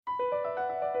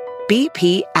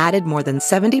BP added more than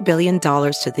 $70 billion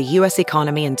to the U.S.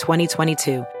 economy in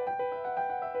 2022.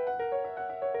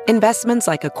 Investments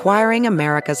like acquiring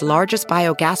America's largest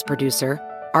biogas producer,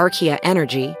 Archaea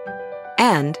Energy,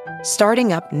 and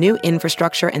starting up new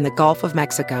infrastructure in the Gulf of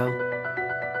Mexico.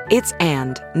 It's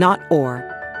and, not or.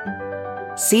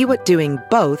 See what doing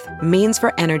both means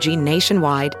for energy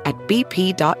nationwide at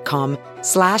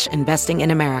bp.com/investing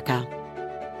in America.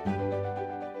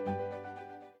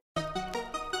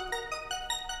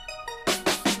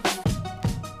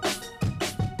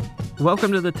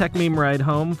 Welcome to the Tech Meme Ride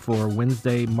Home for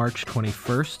Wednesday, March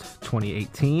 21st,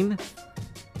 2018.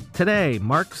 Today,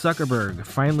 Mark Zuckerberg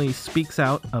finally speaks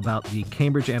out about the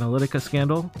Cambridge Analytica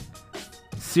scandal.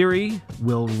 Siri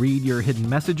will read your hidden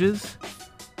messages.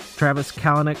 Travis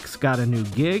Kalanick's got a new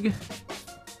gig.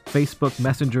 Facebook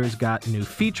Messenger's got new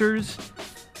features.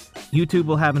 YouTube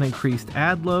will have an increased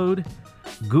ad load.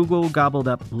 Google gobbled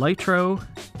up Lytro.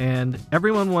 And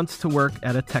everyone wants to work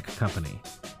at a tech company.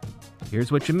 Here's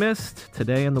what you missed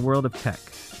today in the world of tech.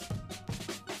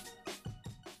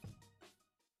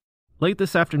 Late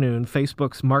this afternoon,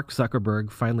 Facebook's Mark Zuckerberg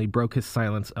finally broke his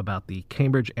silence about the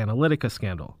Cambridge Analytica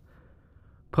scandal.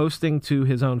 Posting to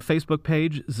his own Facebook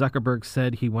page, Zuckerberg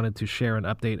said he wanted to share an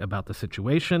update about the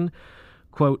situation,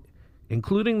 quote,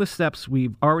 including the steps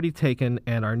we've already taken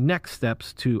and our next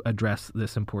steps to address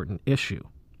this important issue.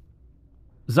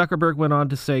 Zuckerberg went on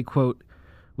to say, quote,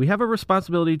 we have a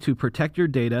responsibility to protect your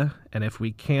data, and if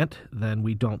we can't, then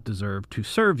we don't deserve to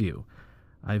serve you.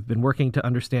 I've been working to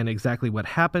understand exactly what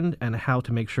happened and how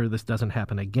to make sure this doesn't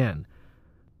happen again.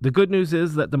 The good news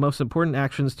is that the most important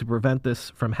actions to prevent this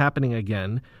from happening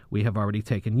again we have already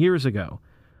taken years ago.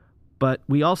 But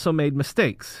we also made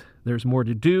mistakes. There's more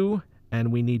to do,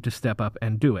 and we need to step up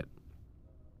and do it.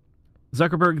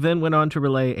 Zuckerberg then went on to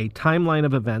relay a timeline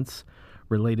of events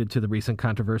related to the recent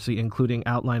controversy, including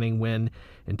outlining when,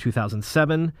 in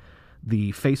 2007,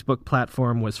 the Facebook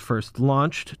platform was first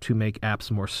launched to make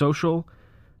apps more social,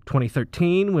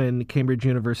 2013, when Cambridge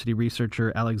University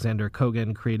researcher Alexander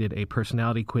Kogan created a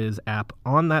personality quiz app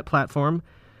on that platform,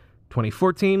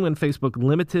 2014, when Facebook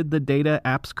limited the data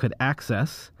apps could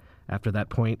access. After that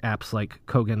point, apps like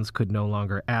Kogan's could no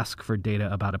longer ask for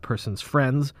data about a person's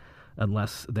friends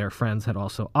unless their friends had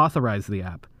also authorized the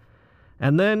app.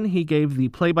 And then he gave the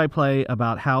play-by-play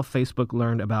about how Facebook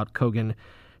learned about Kogan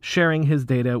sharing his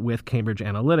data with Cambridge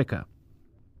Analytica.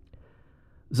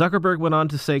 Zuckerberg went on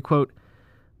to say, quote,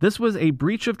 this was a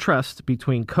breach of trust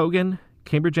between Kogan,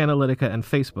 Cambridge Analytica, and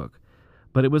Facebook,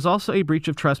 but it was also a breach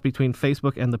of trust between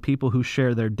Facebook and the people who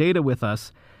share their data with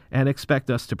us and expect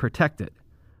us to protect it.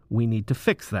 We need to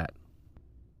fix that.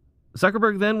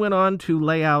 Zuckerberg then went on to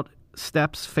lay out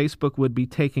steps Facebook would be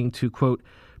taking to, quote,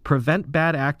 prevent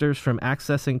bad actors from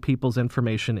accessing people's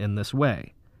information in this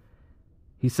way.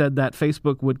 He said that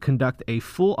Facebook would conduct a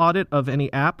full audit of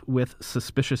any app with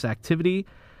suspicious activity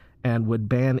and would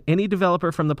ban any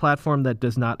developer from the platform that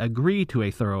does not agree to a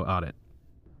thorough audit.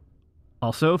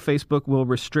 Also, Facebook will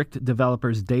restrict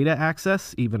developers' data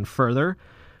access even further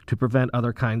to prevent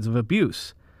other kinds of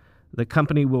abuse. The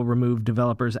company will remove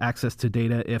developers' access to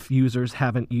data if users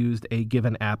haven't used a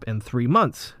given app in 3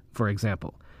 months, for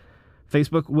example.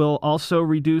 Facebook will also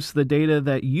reduce the data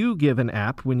that you give an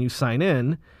app when you sign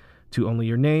in to only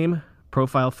your name,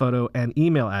 profile photo, and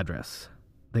email address.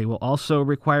 They will also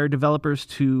require developers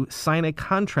to sign a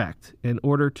contract in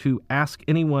order to ask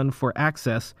anyone for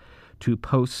access to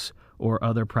posts or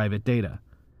other private data.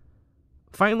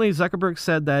 Finally, Zuckerberg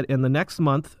said that in the next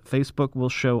month, Facebook will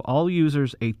show all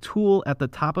users a tool at the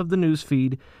top of the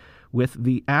newsfeed with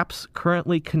the apps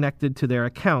currently connected to their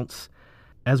accounts,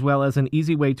 as well as an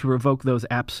easy way to revoke those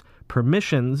apps'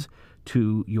 permissions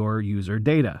to your user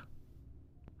data.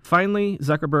 Finally,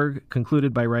 Zuckerberg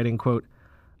concluded by writing, quote,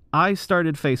 I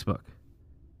started Facebook,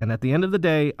 and at the end of the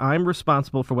day, I'm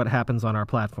responsible for what happens on our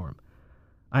platform.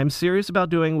 I'm serious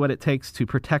about doing what it takes to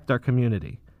protect our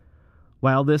community.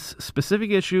 While this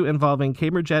specific issue involving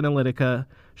Cambridge Analytica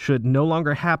should no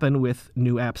longer happen with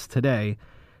new apps today,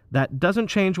 that doesn't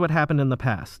change what happened in the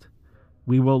past.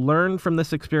 We will learn from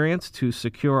this experience to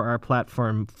secure our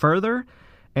platform further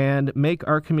and make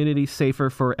our community safer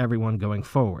for everyone going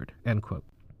forward, end quote.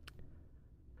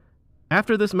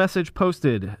 After this message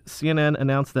posted, CNN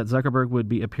announced that Zuckerberg would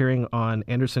be appearing on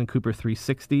Anderson Cooper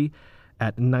 360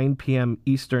 at 9 p.m.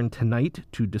 Eastern tonight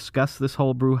to discuss this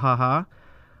whole brouhaha.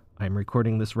 I'm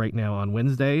recording this right now on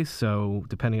Wednesday, so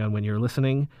depending on when you're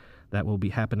listening, that will be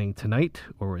happening tonight,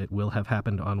 or it will have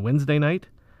happened on Wednesday night.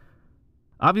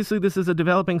 Obviously, this is a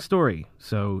developing story,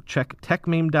 so check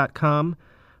techmeme.com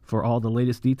for all the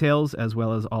latest details, as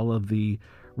well as all of the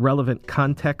relevant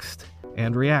context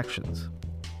and reactions.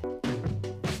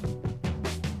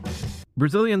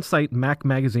 Brazilian site Mac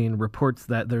Magazine reports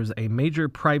that there's a major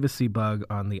privacy bug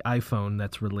on the iPhone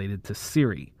that's related to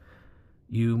Siri.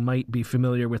 You might be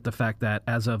familiar with the fact that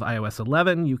as of iOS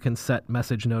 11, you can set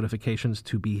message notifications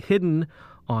to be hidden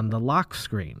on the lock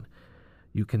screen.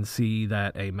 You can see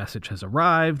that a message has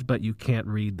arrived, but you can't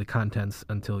read the contents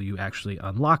until you actually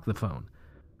unlock the phone.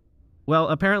 Well,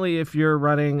 apparently if you're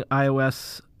running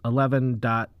iOS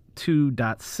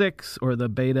 11.2.6 or the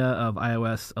beta of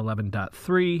iOS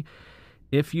 11.3,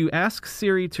 if you ask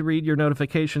Siri to read your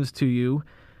notifications to you,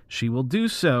 she will do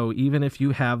so even if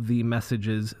you have the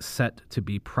messages set to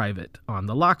be private on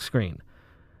the lock screen.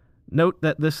 Note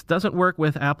that this doesn't work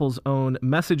with Apple's own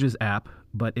Messages app,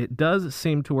 but it does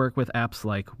seem to work with apps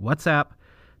like WhatsApp,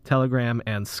 Telegram,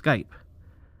 and Skype.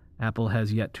 Apple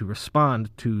has yet to respond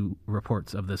to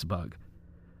reports of this bug.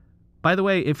 By the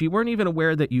way, if you weren't even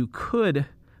aware that you could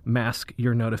mask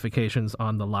your notifications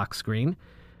on the lock screen,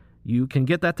 you can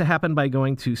get that to happen by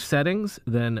going to Settings,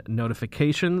 then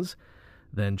Notifications,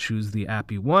 then choose the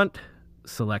app you want,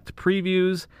 select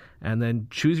Previews, and then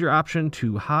choose your option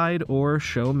to hide or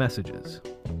show messages.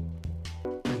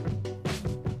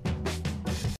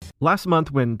 Last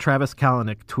month, when Travis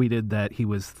Kalanick tweeted that he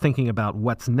was thinking about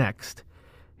what's next,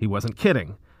 he wasn't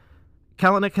kidding.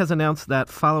 Kalanick has announced that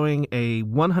following a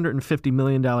 $150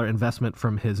 million investment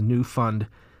from his new fund,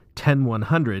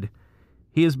 10100,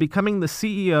 he is becoming the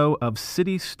CEO of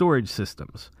City Storage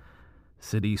Systems.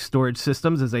 City Storage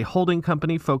Systems is a holding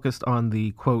company focused on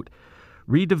the, quote,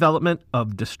 redevelopment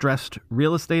of distressed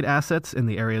real estate assets in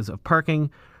the areas of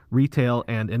parking, retail,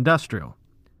 and industrial.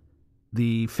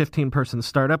 The 15-person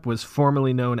startup was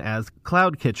formerly known as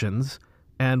Cloud Kitchens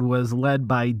and was led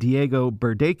by Diego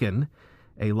Burdakin,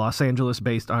 a Los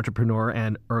Angeles-based entrepreneur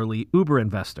and early Uber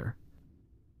investor.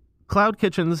 Cloud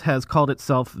Kitchens has called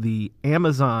itself the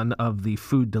Amazon of the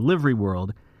food delivery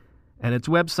world, and its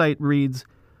website reads,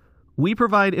 "We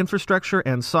provide infrastructure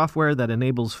and software that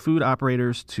enables food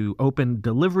operators to open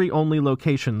delivery-only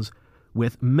locations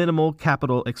with minimal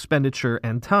capital expenditure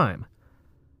and time."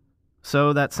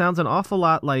 So that sounds an awful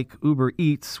lot like Uber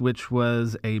Eats, which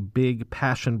was a big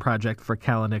passion project for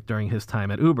Kalanick during his time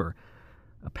at Uber.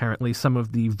 Apparently, some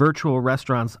of the virtual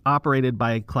restaurants operated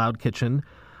by Cloud Kitchen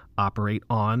operate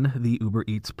on the Uber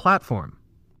Eats platform.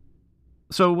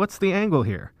 So what's the angle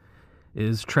here?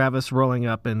 Is Travis rolling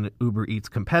up an Uber Eats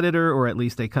competitor, or at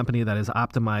least a company that is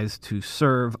optimized to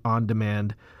serve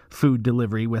on-demand food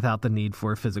delivery without the need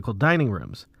for physical dining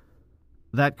rooms?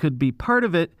 That could be part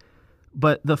of it,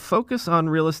 but the focus on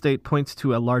real estate points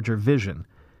to a larger vision.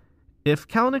 If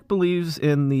Kalanick believes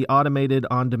in the automated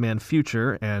on-demand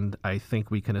future, and I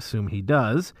think we can assume he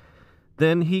does,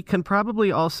 then he can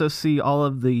probably also see all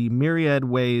of the myriad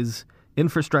ways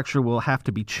infrastructure will have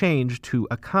to be changed to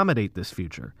accommodate this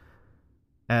future.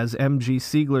 As MG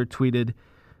Siegler tweeted,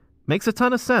 "Makes a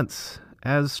ton of sense.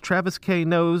 As Travis K.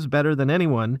 knows better than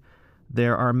anyone,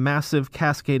 there are massive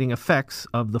cascading effects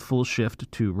of the full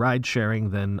shift to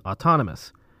ride-sharing than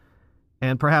autonomous.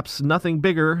 And perhaps nothing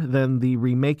bigger than the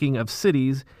remaking of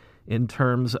cities in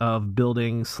terms of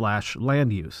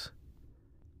building/land use."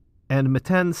 And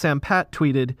Miten Sampat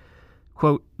tweeted,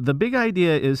 quote, "The big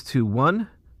idea is to, 1,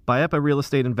 buy up a real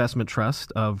estate investment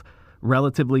trust of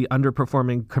relatively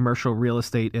underperforming commercial real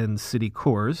estate in city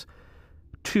cores,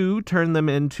 2, turn them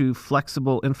into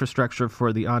flexible infrastructure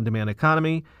for the on-demand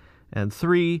economy, and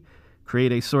 3,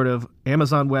 create a sort of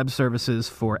Amazon Web Services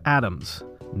for atoms,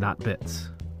 not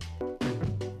bits."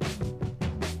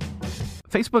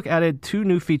 Facebook added 2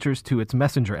 new features to its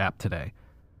Messenger app today.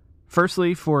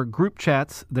 Firstly, for group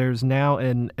chats, there's now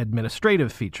an administrative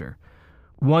feature.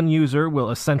 One user will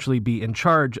essentially be in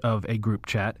charge of a group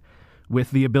chat,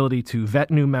 with the ability to vet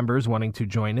new members wanting to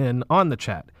join in on the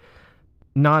chat.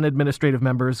 Non-administrative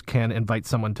members can invite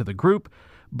someone to the group,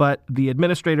 but the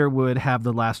administrator would have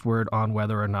the last word on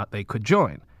whether or not they could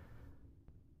join.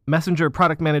 Messenger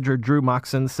product manager Drew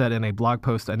Moxon said in a blog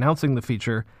post announcing the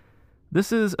feature,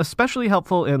 "This is especially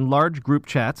helpful in large group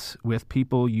chats with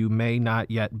people you may not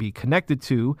yet be connected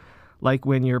to, like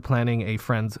when you're planning a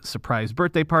friend's surprise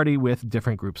birthday party with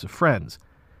different groups of friends.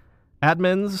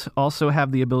 Admins also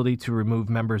have the ability to remove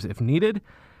members if needed,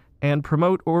 and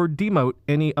promote or demote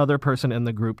any other person in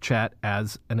the group chat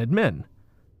as an admin."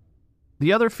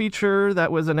 The other feature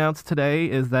that was announced today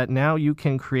is that now you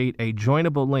can create a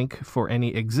joinable link for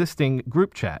any existing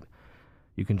group chat.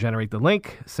 You can generate the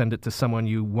link, send it to someone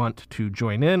you want to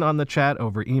join in on the chat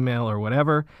over email or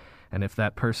whatever, and if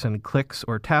that person clicks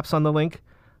or taps on the link,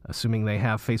 assuming they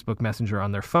have Facebook Messenger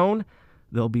on their phone,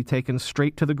 they'll be taken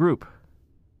straight to the group.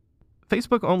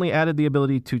 Facebook only added the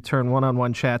ability to turn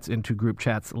one-on-one chats into group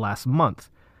chats last month.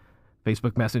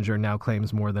 Facebook Messenger now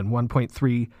claims more than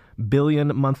 1.3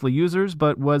 billion monthly users,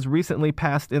 but was recently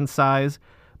passed in size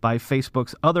by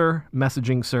Facebook's other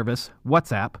messaging service,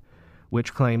 WhatsApp,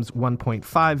 which claims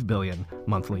 1.5 billion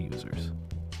monthly users.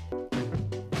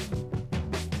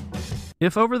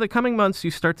 If over the coming months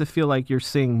you start to feel like you're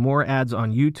seeing more ads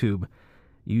on YouTube,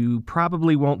 you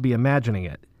probably won't be imagining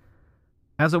it.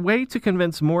 As a way to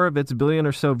convince more of its billion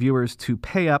or so viewers to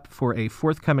pay up for a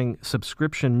forthcoming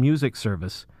subscription music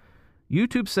service,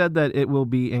 YouTube said that it will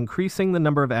be increasing the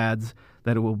number of ads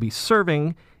that it will be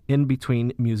serving in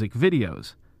between music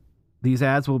videos. These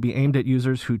ads will be aimed at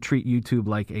users who treat YouTube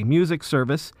like a music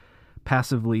service,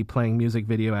 passively playing music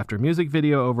video after music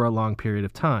video over a long period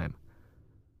of time.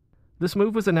 This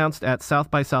move was announced at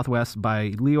South by Southwest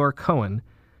by Lior Cohen,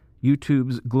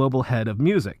 YouTube's global head of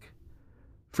music.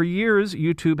 For years,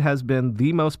 YouTube has been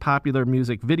the most popular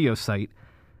music video site,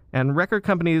 and record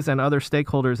companies and other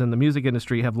stakeholders in the music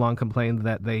industry have long complained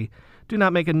that they do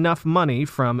not make enough money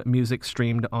from music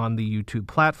streamed on the YouTube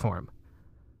platform.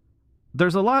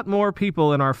 There's a lot more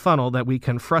people in our funnel that we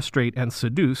can frustrate and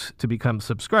seduce to become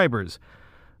subscribers,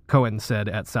 Cohen said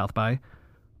at South by.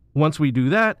 Once we do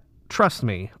that, trust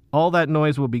me, all that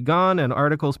noise will be gone and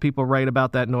articles people write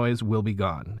about that noise will be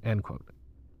gone, end quote.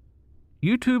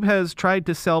 YouTube has tried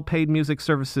to sell paid music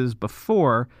services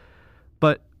before,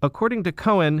 but according to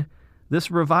Cohen,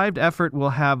 this revived effort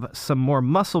will have some more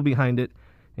muscle behind it,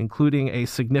 including a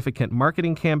significant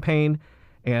marketing campaign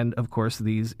and, of course,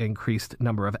 these increased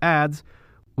number of ads,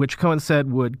 which Cohen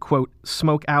said would, quote,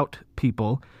 smoke out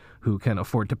people who can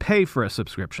afford to pay for a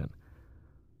subscription.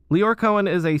 Lior Cohen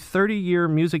is a 30-year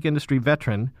music industry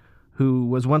veteran who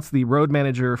was once the road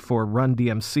manager for Run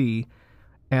DMC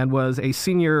and was a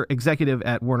senior executive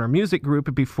at Warner Music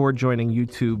Group before joining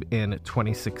YouTube in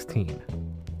 2016.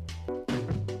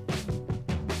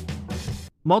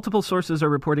 Multiple sources are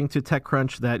reporting to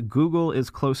TechCrunch that Google is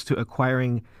close to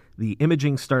acquiring the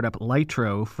imaging startup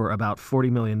Lytro for about $40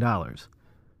 million.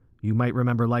 You might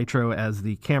remember Lytro as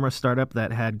the camera startup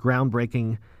that had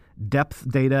groundbreaking depth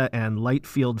data and light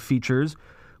field features,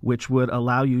 which would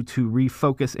allow you to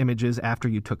refocus images after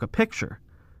you took a picture.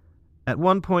 At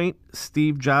one point,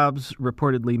 Steve Jobs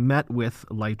reportedly met with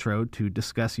Lytro to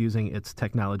discuss using its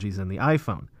technologies in the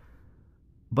iPhone.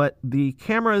 But the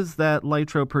cameras that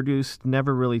Lytro produced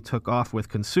never really took off with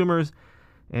consumers,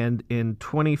 and in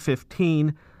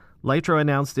 2015, Lytro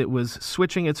announced it was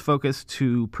switching its focus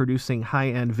to producing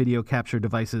high-end video capture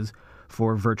devices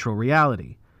for virtual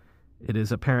reality. It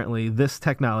is apparently this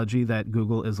technology that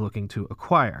Google is looking to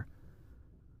acquire.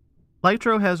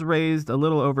 Lytro has raised a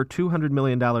little over $200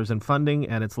 million in funding,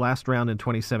 and its last round in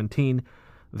 2017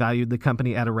 valued the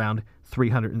company at around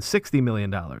 $360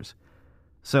 million.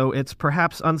 So it's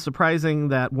perhaps unsurprising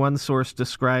that one source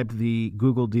described the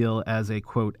Google deal as a,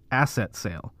 quote, asset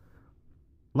sale.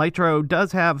 Lytro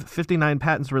does have 59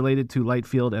 patents related to light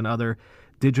field and other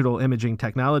digital imaging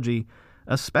technology,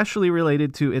 especially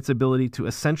related to its ability to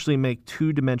essentially make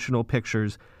two-dimensional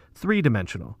pictures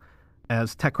three-dimensional.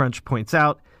 As TechCrunch points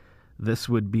out, this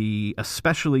would be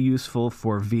especially useful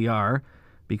for VR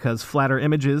because flatter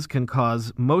images can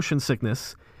cause motion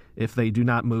sickness if they do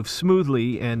not move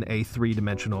smoothly in a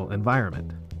three-dimensional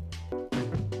environment.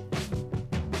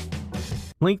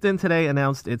 LinkedIn today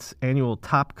announced its annual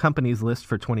top companies list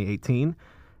for 2018,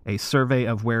 a survey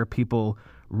of where people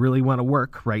really want to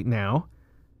work right now.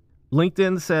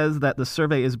 LinkedIn says that the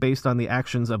survey is based on the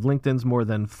actions of LinkedIn's more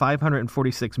than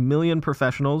 546 million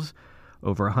professionals,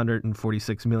 over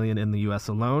 146 million in the U.S.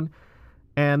 alone,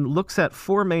 and looks at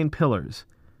four main pillars: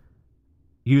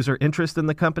 user interest in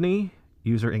the company,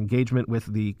 user engagement with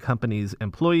the company's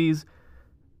employees,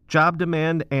 job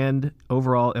demand, and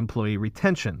overall employee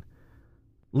retention.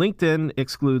 LinkedIn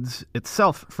excludes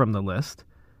itself from the list,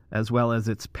 as well as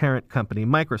its parent company,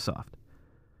 Microsoft.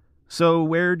 So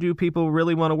where do people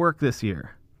really want to work this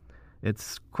year?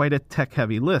 It's quite a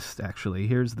tech-heavy list, actually.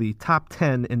 Here's the top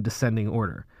 10 in descending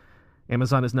order.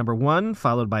 Amazon is number 1,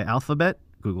 followed by Alphabet,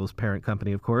 Google's parent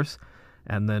company, of course,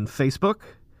 and then Facebook.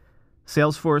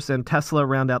 Salesforce and Tesla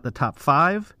round out the top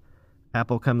 5.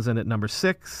 Apple comes in at number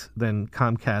 6, then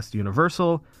Comcast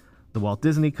Universal, the Walt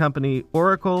Disney Company,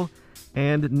 Oracle,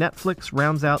 and Netflix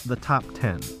rounds out the top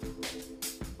 10.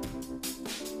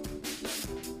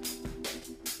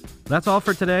 That's all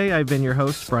for today. I've been your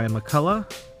host, Brian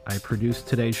McCullough. I produced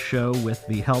today's show with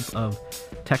the help of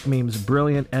TechMeme's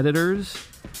brilliant editors.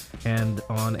 And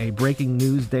on a breaking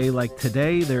news day like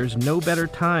today, there's no better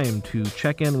time to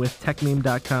check in with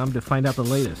TechMeme.com to find out the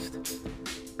latest.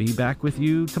 Be back with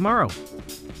you tomorrow.